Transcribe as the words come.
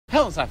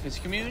Hello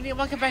SLAPAFISH community, and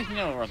welcome back to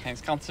another World Tanks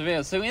console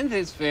video. So in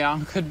this video, I'm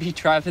going to be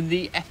driving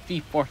the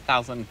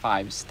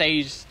FV4005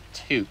 Stage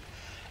 2.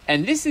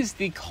 And this is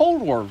the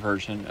Cold War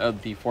version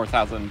of the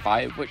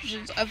 4005, which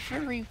is a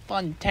very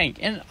fun tank.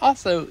 And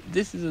also,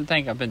 this is a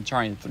tank I've been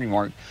trying to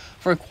 3-mark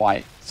for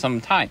quite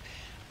some time.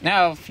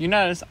 Now, if you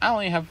notice, I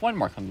only have 1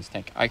 mark on this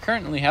tank. I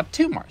currently have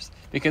 2 marks,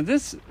 because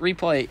this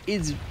replay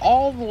is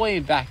all the way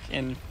back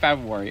in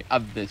February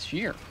of this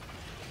year.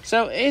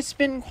 So it's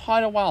been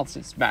quite a while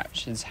since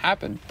match has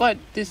happened, but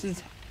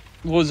this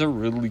was a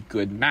really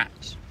good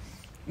match.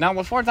 Now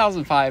the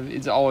 4005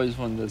 is always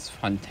one of those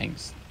fun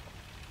tanks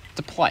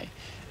to play.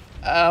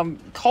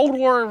 Cold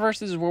War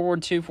versus World War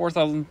II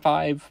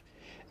 4005,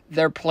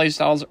 their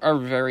playstyles are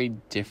very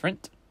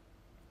different.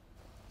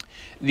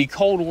 The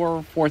Cold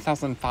War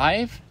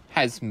 4005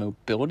 has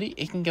mobility.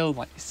 It can go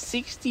like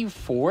 60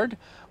 forward,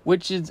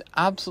 which is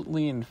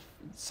absolutely insane.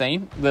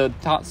 The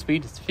top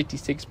speed is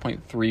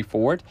 56.3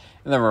 forward,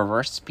 and the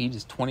reverse speed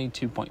is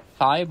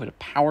 22.5 with a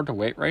power to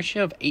weight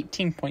ratio of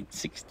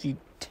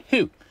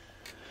 18.62.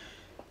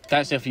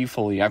 That's if you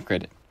fully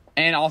upgrade it.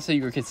 And also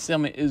your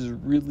concealment is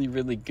really,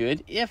 really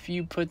good if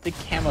you put the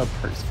camo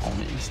perks on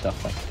it and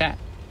stuff like that.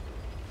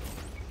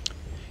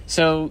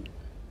 So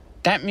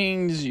that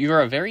means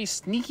you're a very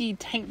sneaky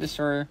tank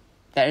destroyer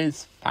that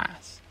is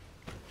fast.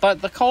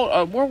 But the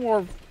World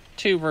War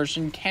II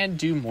version can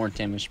do more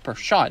damage per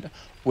shot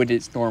with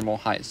its normal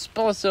high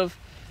explosive,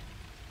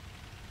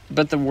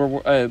 but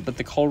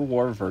the Cold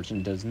War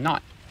version does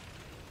not.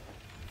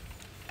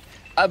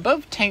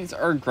 Both tanks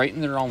are great in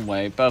their own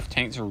way. Both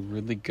tanks are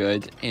really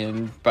good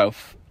in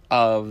both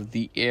of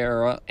the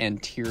era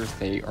and tiers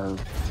they are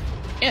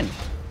in.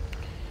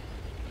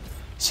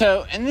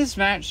 So in this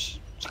match,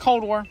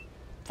 Cold War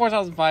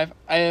 4005,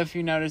 if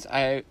you notice,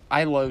 I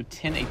load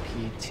 10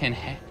 AP, 10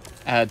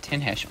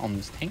 hash on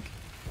this tank,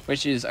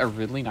 which is a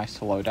really nice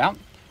to load out.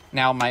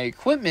 Now my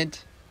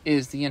equipment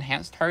is the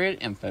enhanced target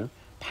info,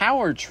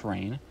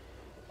 powertrain,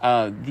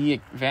 the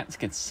advanced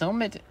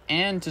concealment,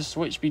 and to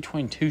switch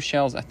between 2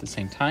 shells at the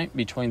same time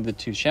between the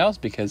 2 shells,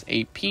 because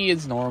AP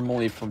is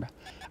normally for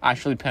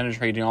actually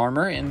penetrating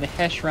armor and the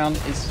hash round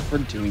is for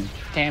doing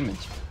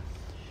damage,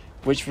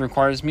 which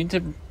requires me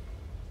to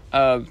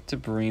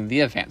bring the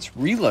advanced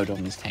reload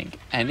on this tank,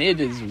 and it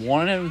is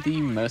one of the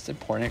most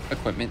important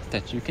equipment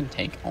that you can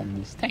take on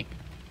this tank.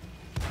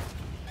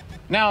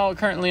 Now,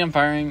 currently I'm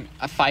fighting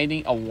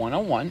a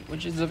 101,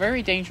 which is a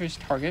very dangerous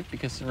target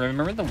because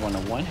remember the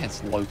 101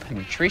 has low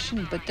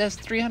penetration but does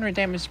 300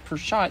 damage per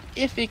shot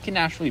if it can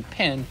actually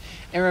pin.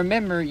 And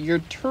remember, your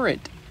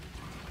turret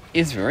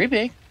is very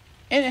big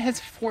and it has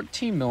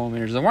 14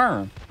 millimeters of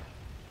armor.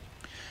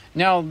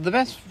 Now,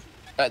 there's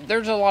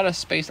a lot of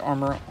space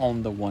armor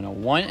on the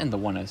 101 and the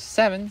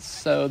 107,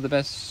 so the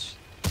best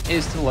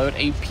is to load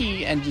AP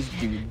and just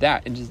do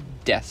that and just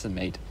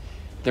decimate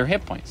their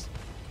hit points.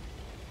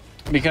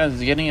 Because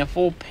getting a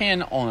full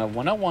pin on a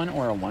 101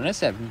 or a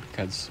 107,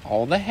 because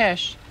all the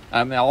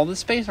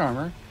space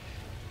armor,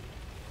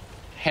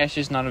 hash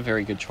is not a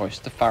very good choice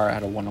to fire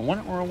at a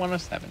 101 or a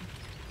 107.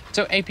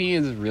 So AP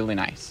is really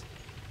nice.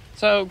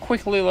 So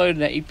quickly loaded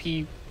the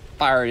AP,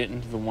 fired it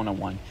into the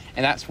 101,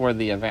 and that's where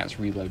the advanced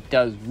reload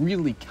does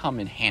really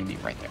come in handy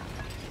right there.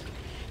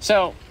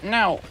 So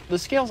now, the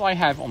skills I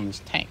have on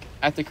this tank.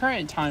 At the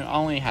current time, I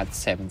only had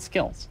 7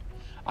 skills.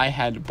 I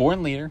had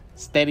Born Leader,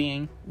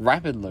 Steadying,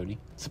 Rapid Loading,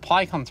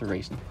 Supply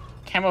Conservation,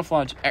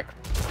 Camouflage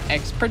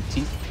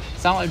Expertise,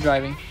 Silent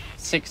Driving,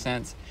 Sixth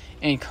Sense,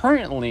 and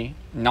currently,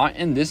 not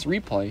in this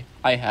replay,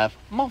 I have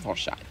Muzzle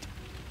Shot,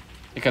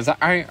 because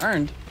I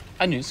earned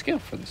a new skill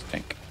for this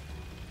tank.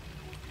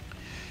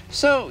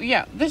 So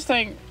yeah, this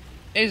thing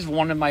is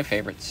one of my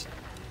favorites.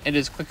 It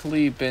has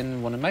quickly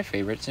been one of my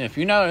favorites, and if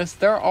you notice,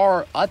 there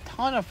are a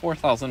ton of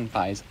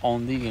 4005s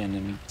on the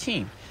enemy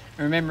team.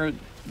 Remember,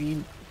 the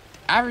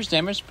average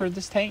damage per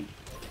this tank,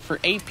 for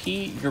AP,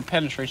 your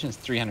penetration is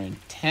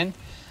 310,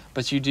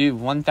 but you do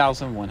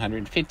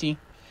 1,150.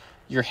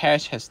 Your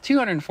hash has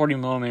 240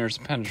 millimeters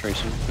of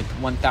penetration with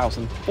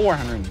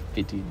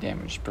 1,450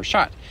 damage per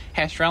shot.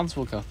 Hash rounds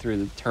will go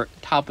through the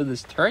top of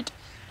this turret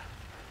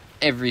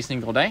every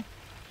single day.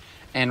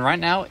 And right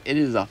now, it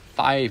is a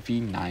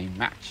 5v9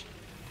 match.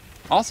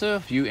 Also,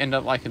 if you end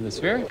up liking this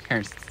video,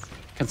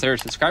 consider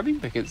subscribing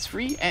because it's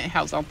free and it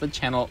helps out the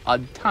channel a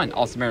ton.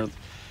 Also, remember,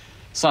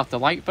 slap the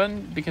like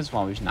button because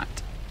why would not?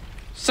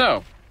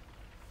 So,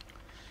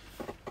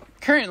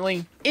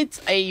 currently, it's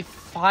a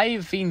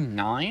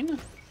 5v9,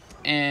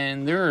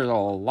 and there are a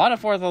lot of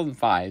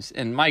 4005s,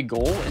 and my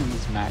goal in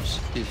this match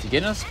is to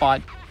get in a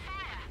spot,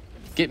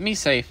 get me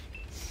safe,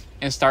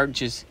 and start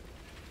just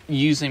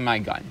using my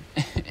gun.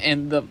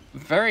 And the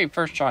very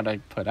first shot I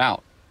put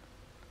out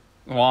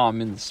while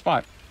I'm in the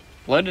spot,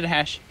 loaded a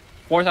hash,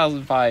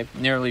 4005,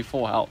 nearly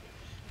full health,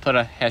 put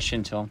a hash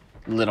into him,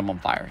 lit him on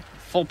fire.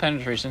 Full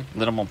penetration,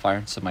 lit him on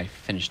fire, so I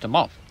finished him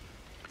off.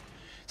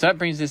 So that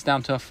brings this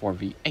down to a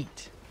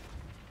 4v8.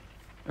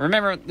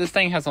 Remember, this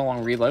thing has a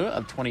long reload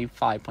of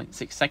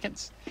 25.6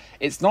 seconds.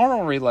 Its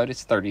normal reload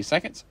is 30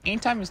 seconds. Aim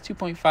time is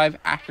 2.5,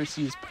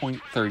 accuracy is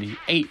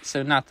 0.38,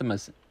 so not the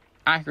most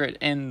accurate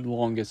and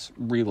longest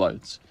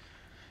reloads.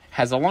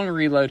 Has a longer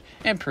reload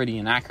and pretty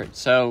inaccurate.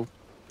 So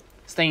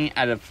staying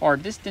at a far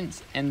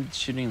distance and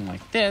shooting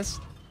like this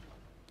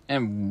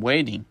and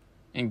waiting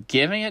and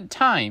giving it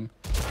time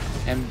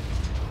and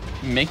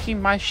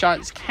making my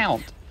shots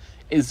count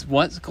is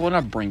what's going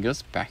to bring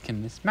us back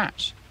in this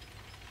match.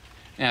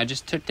 And I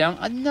just took down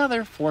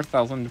another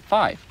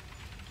 4005.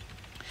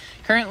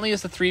 Currently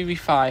it's a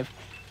 3v5,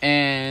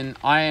 and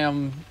I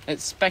am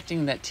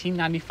expecting that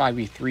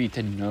T95E3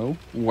 to know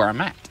where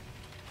I'm at.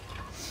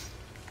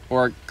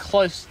 Or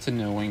close to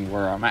knowing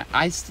where I'm at.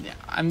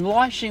 I'm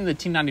watching the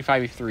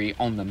T95E3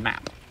 on the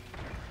map.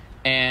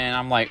 And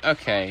I'm like,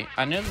 okay,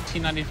 I know the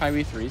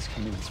T95E3 is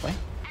coming this way.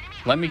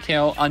 Let me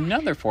kill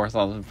another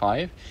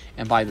 4005,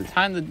 and by the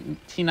time the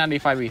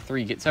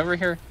T95E3 gets over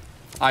here,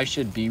 I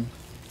should be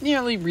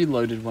nearly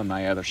reloaded with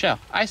my other shell.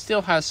 I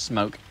still have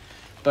smoke,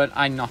 but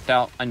I knocked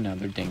out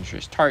another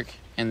dangerous target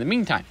in the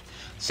meantime.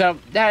 So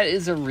that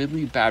is a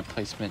really bad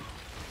placement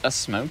of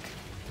smoke,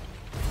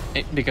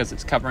 because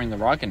it's covering the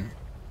rock, and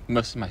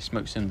most of my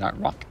smoke's in that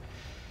rock.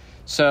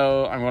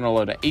 So I'm going to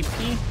load an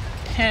AP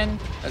 10,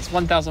 that's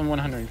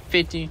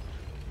 1,150,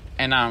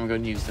 and now I'm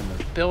going to use the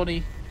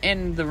mobility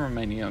and the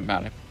remaining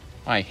amount of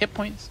my hit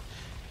points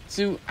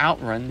to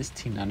outrun this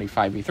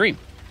T95E3.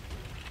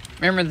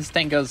 Remember, this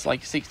tank goes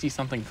like 60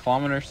 something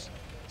kilometers,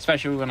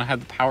 especially when I have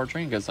the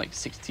powertrain. It goes like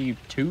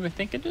 62, I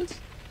think it is.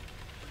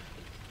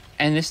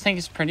 And this tank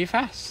is pretty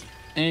fast.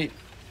 And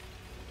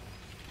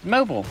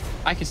mobile.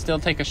 I can still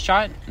take a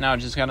shot. Now I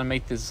just gotta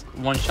make this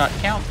one shot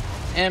count,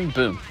 and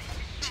boom.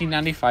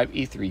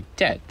 T95E3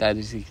 dead. That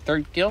is the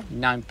third kill,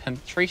 9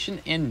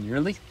 penetration, and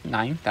nearly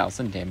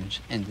 9,000 damage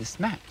in this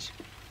match.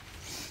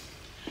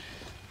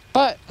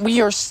 But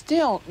we are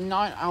still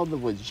not out of the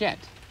woods yet.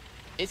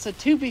 It's a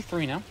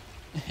 2v3 now,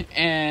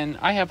 and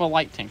I have a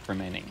light tank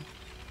remaining.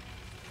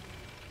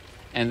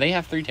 And they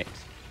have 3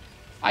 tanks.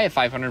 I have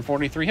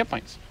 543 hit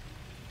points.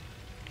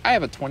 I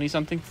have a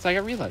 20-something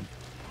second reload.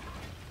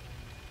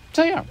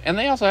 So yeah, and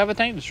they also have a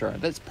tank destroyer.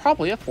 That's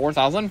probably a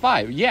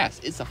 4005.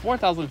 Yes, it's a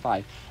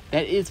 4005.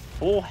 That is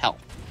full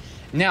health.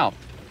 Now,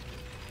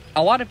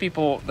 a lot of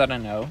people that I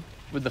know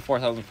with the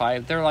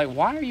 4005, they're like,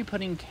 why are you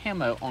putting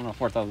camo on a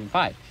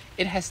 4005?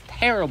 It has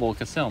terrible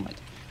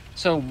concealment.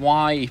 So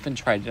why even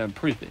try to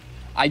improve it?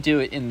 I do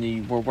it in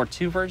the World War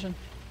II version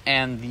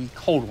and the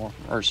Cold War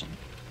version.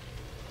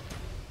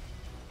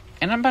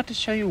 And I'm about to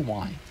show you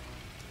why.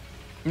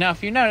 Now,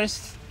 if you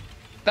notice,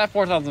 that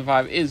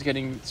 4005 is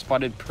getting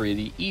spotted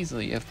pretty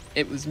easily. If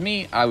it was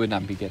me, I would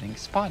not be getting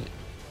spotted.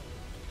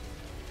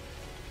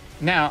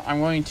 Now, I'm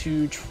going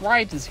to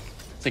try to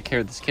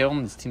secure this kill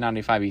on this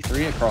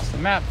T95E3 across the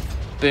map.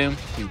 Boom,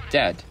 he's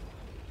dead.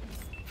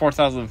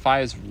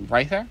 4005 is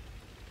right there.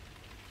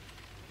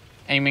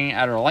 Aiming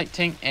at our light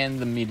tank, and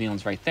the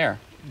medium's right there.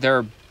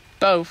 They're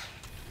both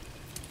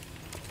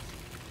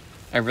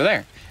over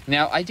there.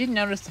 Now, I did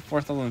notice the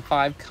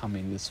 4005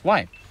 coming this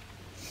way.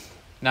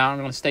 Now, I'm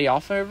going to stay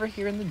off over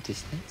here in the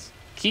distance.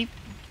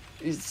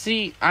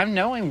 See, I'm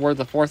knowing where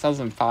the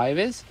 4005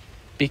 is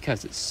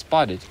because it's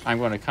spotted. I'm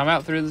going to come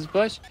out through this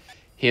bush.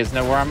 He had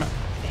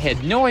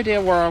no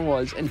idea where I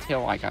was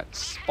until I got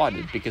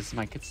spotted, because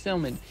my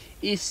concealment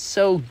is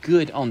so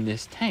good on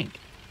this tank.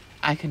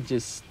 I can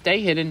just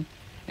stay hidden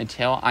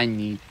until I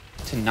need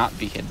to not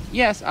be hidden.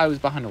 Yes, I was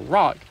behind a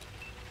rock,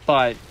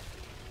 but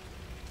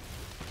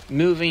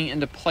moving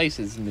into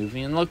places,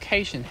 moving in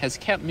location has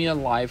kept me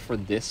alive for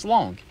this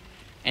long.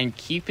 And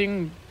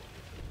keeping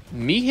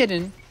me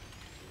hidden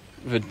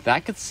with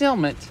that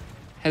concealment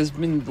has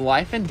been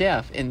life and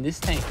death in this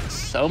tank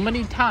so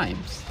many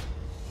times.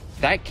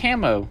 That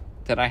camo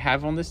that I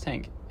have on this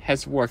tank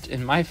has worked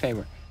in my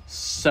favor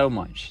so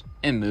much.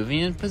 And moving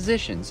in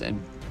positions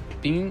and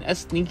being a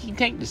sneaky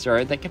tank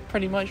destroyer that can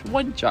pretty much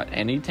one-shot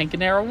any tank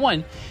in Era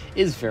 1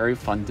 is very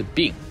fun to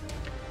be.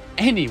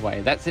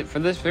 Anyway, that's it for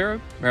this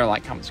video. Remember,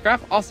 like, comment,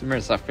 subscribe. Also,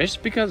 remember to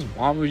SLAPAFISH, because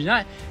why would you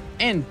not?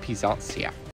 And peace out. See ya.